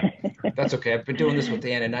it. That's okay. I've been doing this with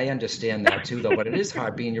Ann, and I understand that too, though. But it is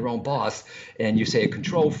hard being your own boss, and you say a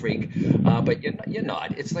control freak, but you're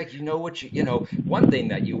not. It's like you know what you know. One thing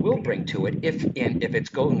that you will bring to it, if it's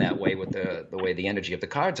going that way with the way the energy of the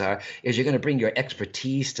cards are, is you're going to bring your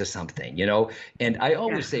expertise to something, you know. And I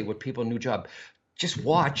always say with people, new job, just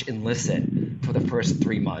watch and listen for the first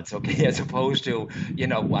 3 months, okay? As opposed to, you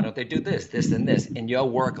know, why don't they do this, and this? And your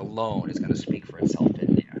work alone is going to speak for itself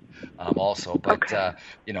in there also. But,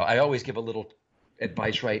 you know, I always give a little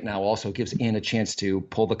advice right now also gives Ann a chance to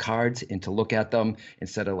pull the cards and to look at them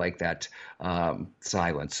instead of like that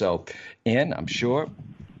silence. So, Ann, I'm sure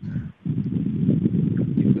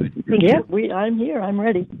you're good. Yeah, I'm here. I'm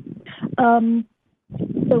ready.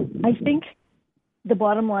 So I think the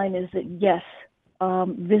bottom line is that, yes,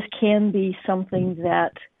 this can be something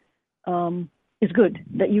that is good,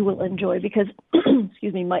 that you will enjoy, because,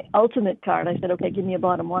 excuse me, my ultimate card, I said, okay, give me a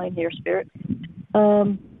bottom line here, Spirit.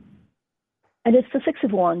 And it's the Six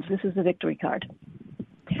of Wands. This is the victory card.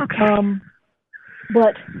 Okay.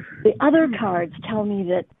 But the other cards tell me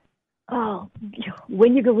that,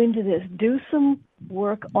 when you go into this, do some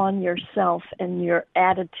work on yourself and your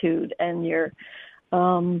attitude and your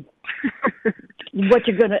what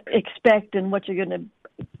you're going to expect and what you're going to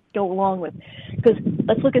go along with. Because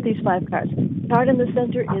let's look at these 5 cards. The card in the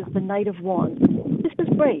center is the Knight of Wands. This is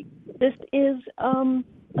great. This is a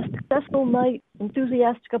successful knight,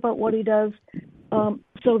 enthusiastic about what he does.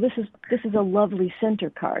 So this is a lovely center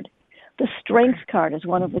card. The Strength card is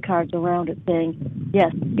one of the cards around it saying,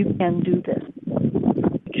 yes, you can do this.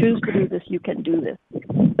 Choose to do this, you can do this.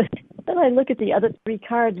 But then I look at the other 3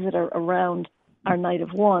 cards that are around our Knight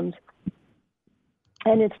of Wands,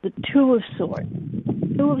 and it's the Two of Swords.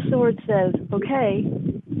 Two of Swords says, okay,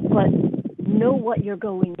 but know what you're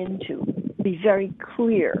going into. Be very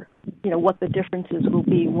clear, you know, what the differences will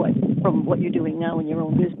be from what you're doing now in your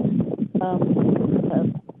own business.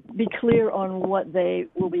 Be clear on what they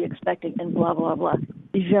will be expecting and blah, blah, blah.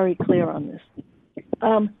 Be very clear on this.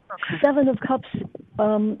 Seven of Cups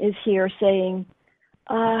is here saying,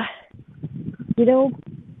 you know,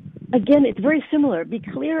 again, it's very similar. Be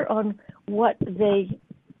clear on what they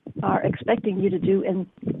are expecting you to do and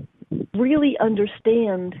really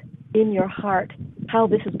understand in your heart how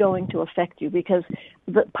this is going to affect you, because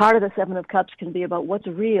part of the Seven of Cups can be about what's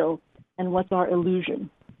real and what's our illusion.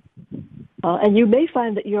 And you may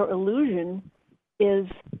find that your illusion is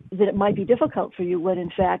that it might be difficult for you when, in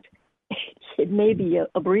fact, it may be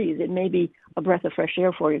a breeze. It may be a breath of fresh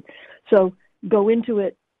air for you. So go into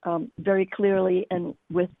it very clearly and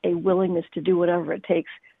with a willingness to do whatever it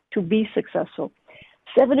takes to be successful.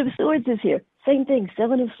 Seven of Swords is here. Same thing,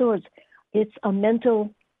 Seven of Swords. It's a mental,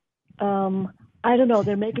 I don't know,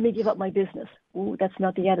 they're making me give up my business. Ooh, that's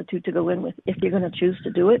not the attitude to go in with if you're going to choose to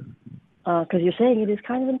do it, because you're saying it is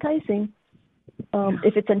kind of enticing.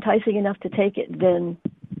 If it's enticing enough to take it, then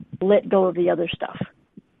let go of the other stuff.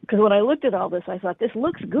 Because when I looked at all this, I thought, this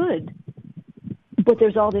looks good, but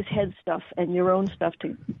there's all this head stuff and your own stuff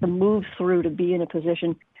to move through, to be in a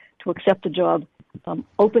position to accept a job,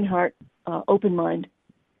 open heart, open mind.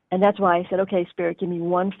 And that's why I said, okay, Spirit, give me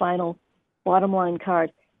one final bottom line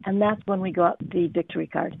card. And that's when we got the victory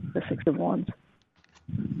card, the Six of Wands.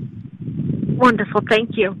 Wonderful.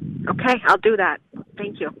 Thank you. Okay, I'll do that.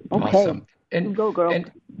 Thank you. Okay. Awesome. And go, girl.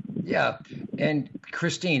 And, yeah. And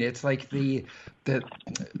Christine, it's like the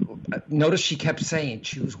notice she kept saying,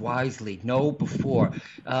 choose wisely, know before.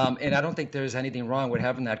 And I don't think there's anything wrong with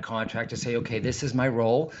having that contract to say, okay, this is my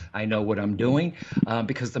role. I know what I'm doing,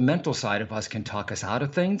 because the mental side of us can talk us out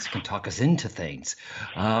of things, can talk us into things.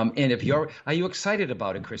 And are you excited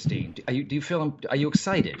about it, Christine? Are you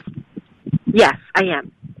excited? Yes, I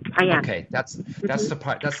am. Okay, that's the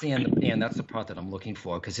part. That's the end. And that's the part that I'm looking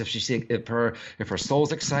for. Because if her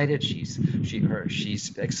soul's excited, she's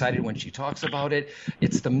excited when she talks about it.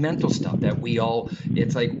 It's the mental stuff that we all.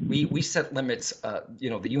 It's like we set limits.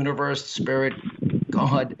 The universe, spirit,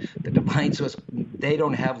 God, the divine source. They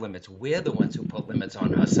don't have limits. We're the ones who put limits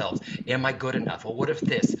on ourselves. Am I good enough? Or what if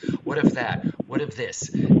this? What if that? What if this?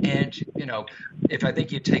 And if I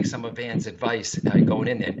think you take some of Ann's advice going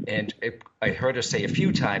in, and I heard her say a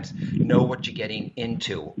few times, know what you're getting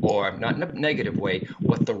into, or not in a negative way,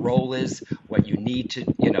 what the role is, what you need to,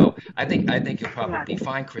 I think you'll probably be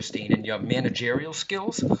fine, Christine, and your managerial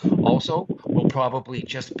skills also will probably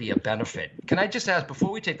just be a benefit. Can I just ask,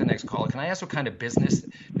 before we take the next caller, can I ask what kind of business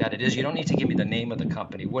that it is? You don't need to give me the name of the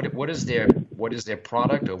company. What is their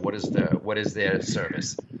product, or what is their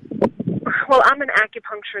service? Well, I'm an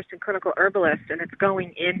acupuncturist and clinical herbalist, and it's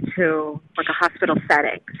going into like a hospital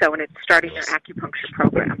setting. So, and it's starting their acupuncture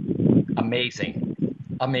program. Amazing.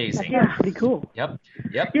 Yeah, pretty cool. Yep.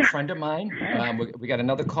 Yeah. A friend of mine. We got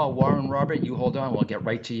another call. Warren Robert, you hold on. We'll get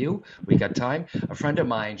right to you. We got time. A friend of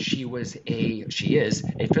mine. She is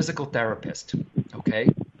a physical therapist. Okay.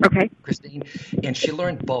 Christine, and she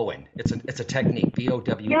learned Bowen. It's a technique, Bowen.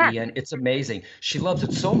 Yeah. It's amazing. She loves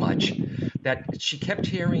it so much that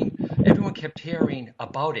everyone kept hearing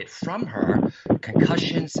about it from her.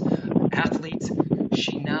 Concussions, athletes.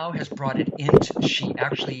 She now has brought it into. She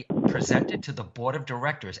actually presented to the board of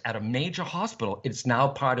directors at a major hospital. It's now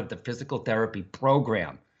part of the physical therapy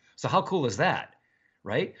program. So how cool is that?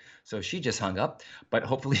 Right? So she just hung up, but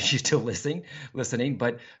hopefully she's still listening.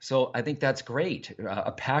 But so I think that's great.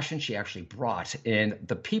 A passion she actually brought. And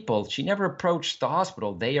the people, she never approached the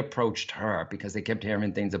hospital. They approached her because they kept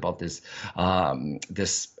hearing things about this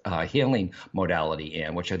healing modality,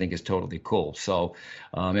 and which I think is totally cool. So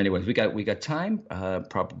anyways, we got time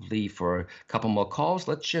probably for a couple more calls.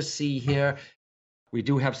 Let's just see here. We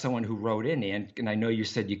do have someone who wrote in, and I know you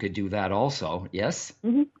said you could do that also. Yes?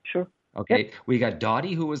 Mm-hmm, sure. Okay, yep. We got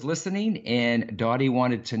Dottie who was listening, and Dottie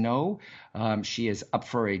wanted to know, she is up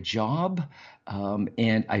for a job,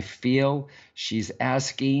 and I feel she's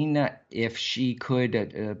asking if she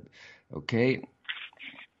could, okay,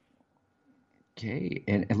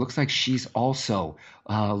 and it looks like she's also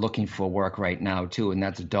looking for work right now too, and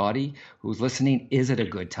that's Dottie who's listening. Is it a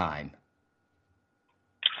good time?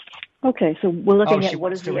 Okay, so we're looking at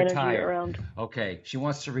what is the energy around. Okay, she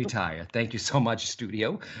wants to retire. Thank you so much,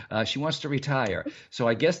 studio. She wants to retire. So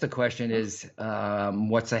I guess the question is,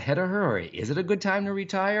 what's ahead of her? Or is it a good time to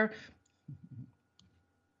retire?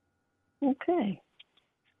 Okay.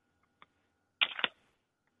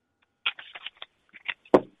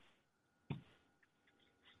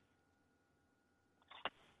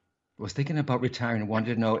 Was thinking about retiring and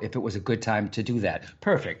wanted to know if it was a good time to do that.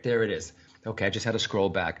 Perfect. There it is. Okay, I just had to scroll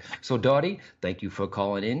back. So, Dottie, thank you for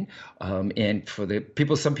calling in. And for the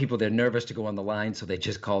people, some people, they're nervous to go on the line, so they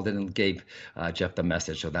just called in and gave Jeff the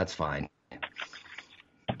message, so that's fine.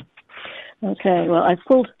 Okay, well, I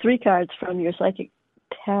pulled 3 cards from your Psychic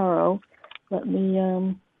Tarot. Let me...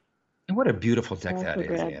 And what a beautiful deck that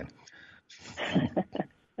is, Ann.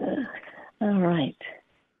 All right.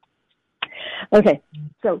 Okay,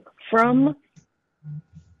 so from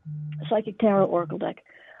Psychic Tarot Oracle deck,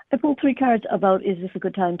 I pulled 3 cards about, is this a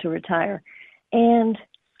good time to retire? And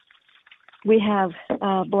we have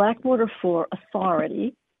black border 4,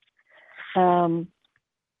 authority,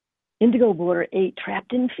 indigo border 8,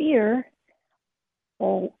 trapped in fear,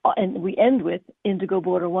 and we end with indigo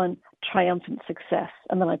border 1, triumphant success.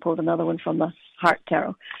 And then I pulled another one from the Heart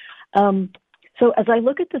Tarot. So as I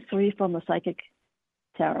look at the 3 from the Psychic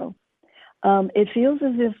Tarot, it feels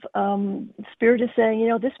as if Spirit is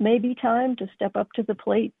saying, this may be time to step up to the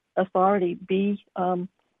plate. Authority,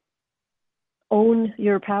 own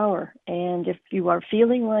your power. And if you are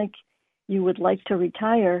feeling like you would like to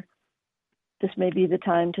retire, this may be the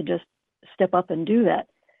time to just step up and do that.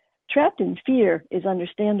 Trapped in fear is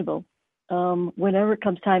understandable. Whenever it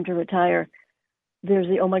comes time to retire, there's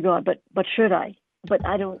the, oh my God, but should I? But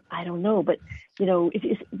I don't know. But,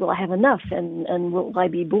 will I have enough? And will I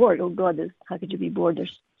be bored? Oh God, how could you be bored?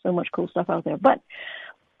 There's so much cool stuff out there. But,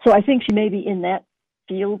 so I think she may be in that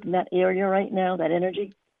field, in that area right now, that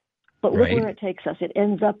energy. But look where it takes us. It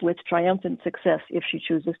ends up with triumphant success if she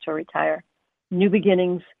chooses to retire. New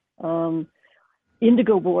beginnings,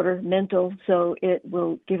 indigo border, mental, so it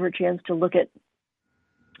will give her a chance to look at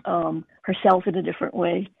herself in a different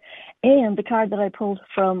way. And the card that I pulled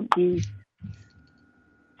from the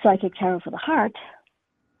Psychic Tarot for the Heart,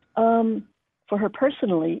 for her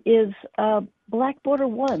personally, is black border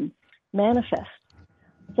 1, manifest.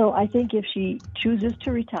 So I think if she chooses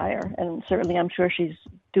to retire, and certainly I'm sure she's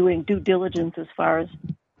doing due diligence as far as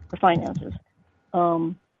her finances,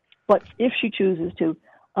 but if she chooses to,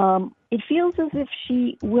 it feels as if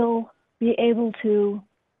she will be able to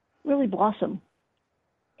really blossom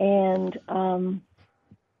and,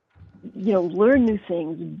 learn new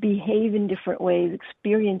things, behave in different ways,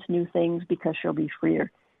 experience new things because she'll be freer.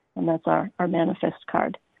 And that's our manifest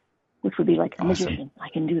card, which would be like a magician. I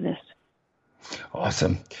can do this.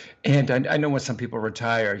 Awesome. And I know when some people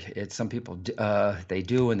retire, some people they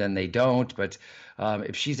do and then they don't. But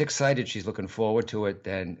if she's excited, she's looking forward to it,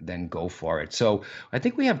 then go for it. So I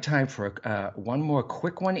think we have time for one more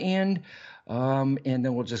quick one, Ann, and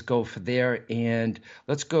then we'll just go for there. And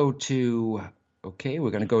let's go to,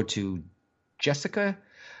 we're going to go to Jessica.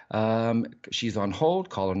 She's on hold,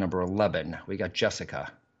 caller number 11. We got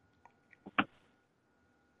Jessica.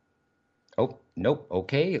 Oh, nope.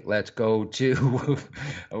 Okay, let's go to,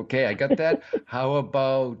 I got that. How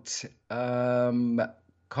about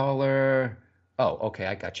caller? Oh, okay,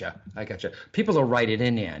 I gotcha. People are writing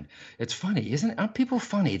in, Ann. It's funny, aren't people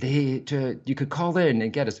funny? You could call in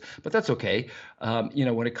and get us, but that's okay.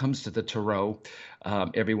 When it comes to the tarot,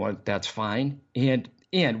 everyone, that's fine. And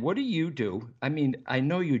Ann, what do you do? I mean, I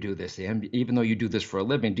know you do this, Ann, even though you do this for a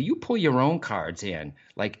living. Do you pull your own cards, Ann?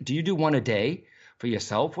 Like, do you do one a day for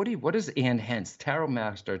yourself? What does Ann Hentz, Tarot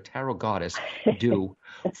Master, Tarot Goddess, do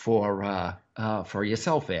for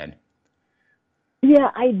yourself, Ann?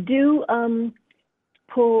 Yeah, I do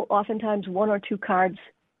pull oftentimes one or two cards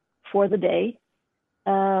for the day.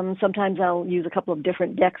 Sometimes I'll use a couple of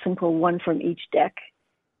different decks and pull one from each deck,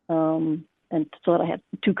 and so that I have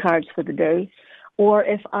two cards for the day. Or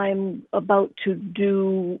if I'm about to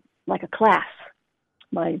do like a class,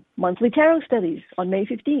 my monthly tarot studies on May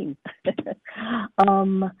 15,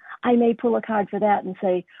 I may pull a card for that and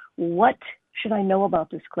say, what should I know about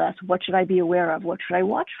this class? What should I be aware of? What should I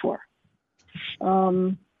watch for?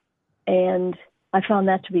 And I found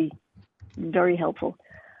that to be very helpful.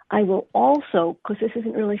 I will also, because this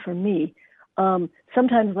isn't really for me,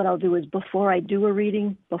 sometimes what I'll do is before I do a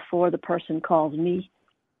reading, before the person calls me,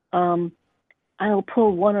 I'll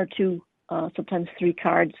pull one or two, sometimes three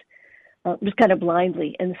cards, just kind of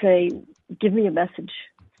blindly and say, give me a message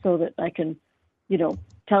so that I can,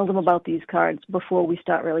 tell them about these cards before we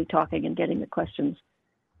start really talking and getting the questions.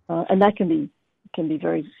 And that can be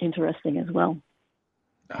very interesting as well.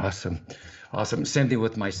 Awesome. Same thing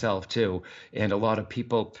with myself too. And a lot of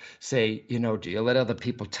people say, do you let other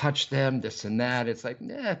people touch them, this and that? It's like,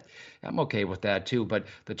 I'm okay with that too. But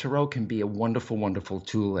the tarot can be a wonderful, wonderful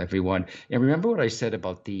tool, everyone. And remember what I said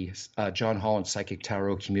about the John Holland Psychic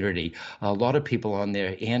Tarot community. A lot of people on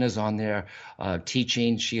there. Anna's on there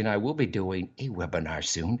teaching. She and I will be doing a webinar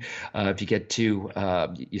soon. If you get to,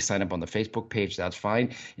 you sign up on the Facebook page, that's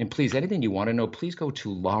fine. And please, anything you want to know, please go to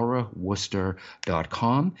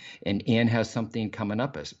lauraworcester.com. And Ann has something coming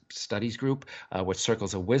up, a studies group with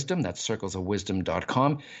Circles of Wisdom. That's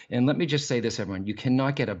circlesofwisdom.com. And let me just say this, everyone. You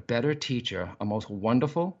cannot get a better teacher, a most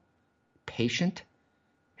wonderful, patient,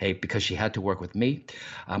 because she had to work with me.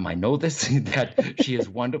 I know this, that she is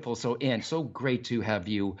wonderful. So, Ann, so great to have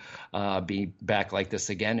you be back like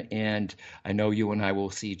this again. And I know you and I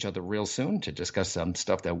will see each other real soon to discuss some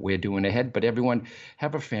stuff that we're doing ahead. But everyone,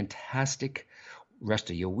 have a fantastic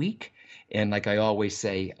rest of your week. And like I always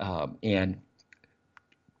say, and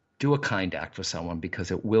do a kind act for someone, because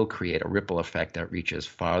it will create a ripple effect that reaches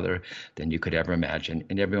farther than you could ever imagine.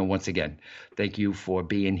 And everyone, once again, thank you for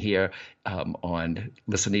being here on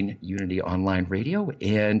listening Unity Online Radio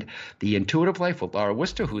and The Intuitive Life with Laura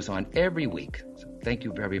Worcester, who's on every week. So thank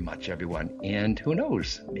you very much, everyone. And who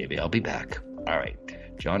knows, maybe I'll be back. All right.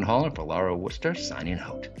 John Holland for Laura Worcester, signing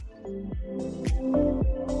out.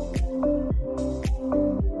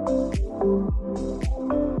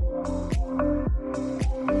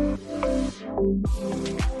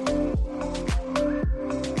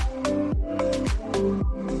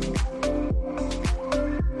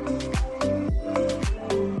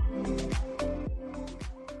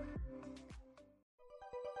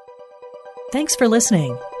 Thanks for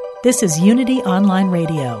listening. This is Unity Online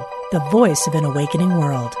Radio, the voice of an awakening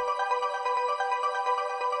world.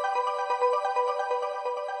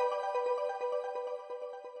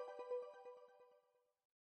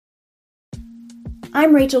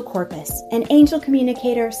 I'm Rachel Corpus, an angel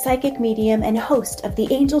communicator, psychic medium, and host of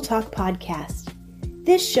the Angel Talk podcast.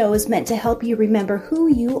 This show is meant to help you remember who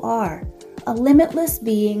you are, a limitless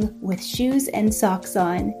being with shoes and socks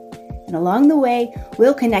on. And along the way,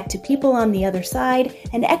 we'll connect to people on the other side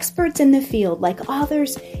and experts in the field like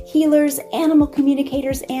authors, healers, animal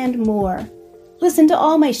communicators, and more. Listen to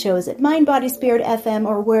all my shows at Mind, Body, Spirit FM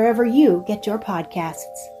or wherever you get your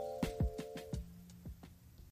podcasts.